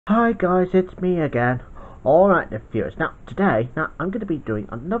Hi guys, it's me again. Alright then viewers, today I'm going to be doing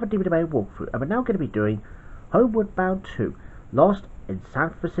another DVD walkthrough, and we're now going to be doing Homeward Bound 2, Lost in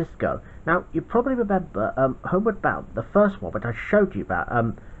San Francisco. Now, you probably remember Homeward Bound, the first one that I showed you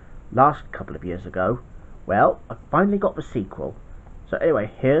about last couple of years ago. Well, I finally got the sequel. So anyway,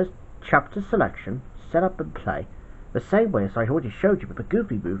 here's chapter selection, set up and play, the same way as I already showed you with the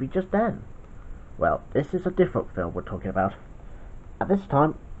Goofy movie just then. Well, this is a different film we're talking about. At this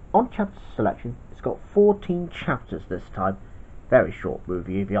time, on chapter selection, it's got 14 chapters this time. Very short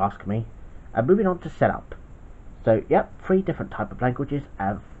movie if you ask me. And moving on to setup. So, yep, 3 different type of languages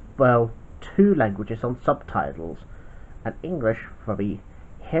and, well, 2 languages on subtitles. And English for the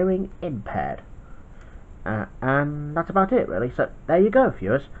hearing impaired. And that's about it, really. So, there you go,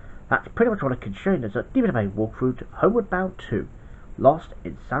 viewers. That's pretty much what I can show you as a DVD walkthrough to Homeward Bound 2, Lost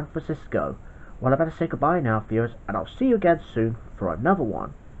in San Francisco. Well, I better say goodbye now, viewers, and I'll see you again soon for another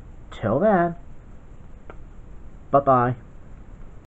one. Till then, bye-bye.